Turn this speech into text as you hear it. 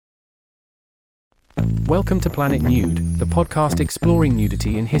Welcome to Planet Nude, the podcast exploring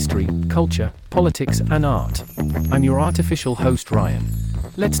nudity in history, culture, politics, and art. I'm your artificial host, Ryan.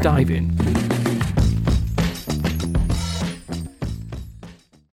 Let's dive in.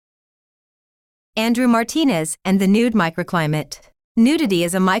 Andrew Martinez and the nude microclimate. Nudity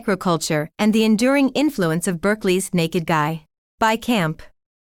is a microculture and the enduring influence of Berkeley's Naked Guy. By Camp.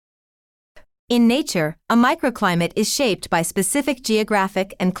 In nature, a microclimate is shaped by specific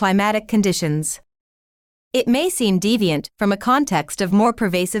geographic and climatic conditions. It may seem deviant from a context of more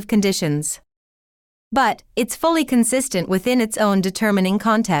pervasive conditions, but it's fully consistent within its own determining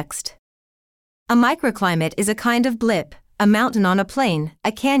context. A microclimate is a kind of blip, a mountain on a plain,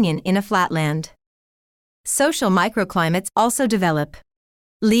 a canyon in a flatland. Social microclimates also develop.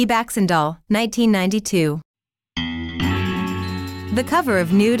 Lee Baxendall, 1992. The cover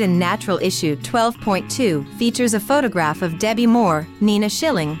of Nude and Natural issue 12.2 features a photograph of Debbie Moore, Nina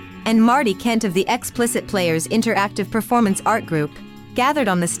Schilling, and Marty Kent of the Explicit Players Interactive Performance Art Group, gathered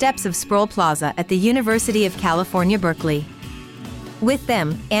on the steps of Sproul Plaza at the University of California, Berkeley. With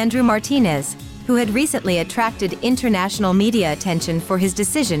them, Andrew Martinez, who had recently attracted international media attention for his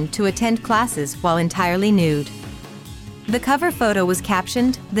decision to attend classes while entirely nude. The cover photo was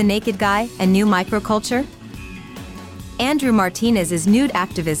captioned, "The Naked Guy, a New Microculture?" Andrew Martinez's nude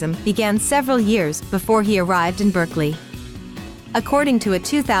activism began several years before he arrived in Berkeley. According to a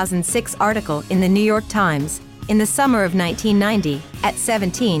 2006 article in the New York Times, in the summer of 1990, at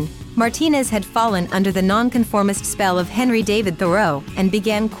 17, Martinez had fallen under the nonconformist spell of Henry David Thoreau and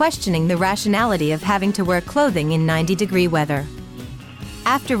began questioning the rationality of having to wear clothing in 90-degree weather.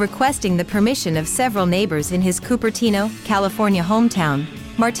 After requesting the permission of several neighbors in his Cupertino, California hometown,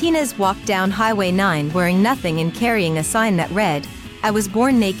 Martinez walked down Highway 9 wearing nothing and carrying a sign that read, "I was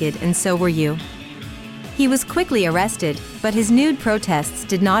born naked and so were you." He was quickly arrested, but his nude protests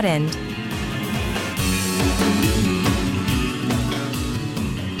did not end.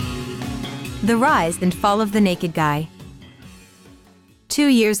 The rise and fall of the naked guy. 2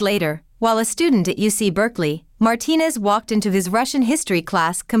 years later, while a student at UC Berkeley, Martinez walked into his Russian history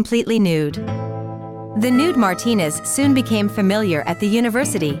class completely nude. The nude Martinez soon became familiar at the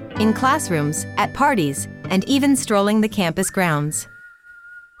university, in classrooms, at parties, and even strolling the campus grounds.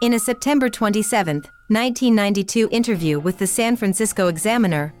 In a September 27, 1992 interview with the San Francisco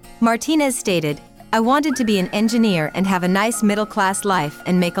Examiner, Martinez stated, "I wanted to be an engineer and have a nice middle-class life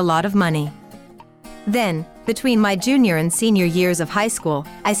and make a lot of money. Then, between my junior and senior years of high school,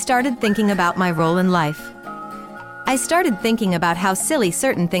 I started thinking about my role in life. I started thinking about how silly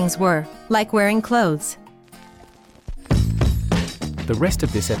certain things were, like wearing clothes." The rest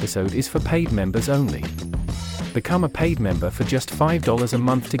of this episode is for paid members only. Become a paid member for just $5 a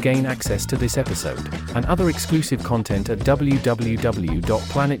month to gain access to this episode and other exclusive content at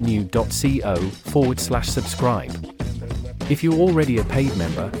www.planetnude.co/subscribe. If you're already a paid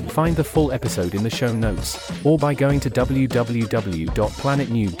member, find the full episode in the show notes, or by going to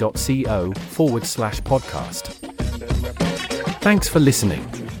www.planetnude.co/podcast. Thanks for listening.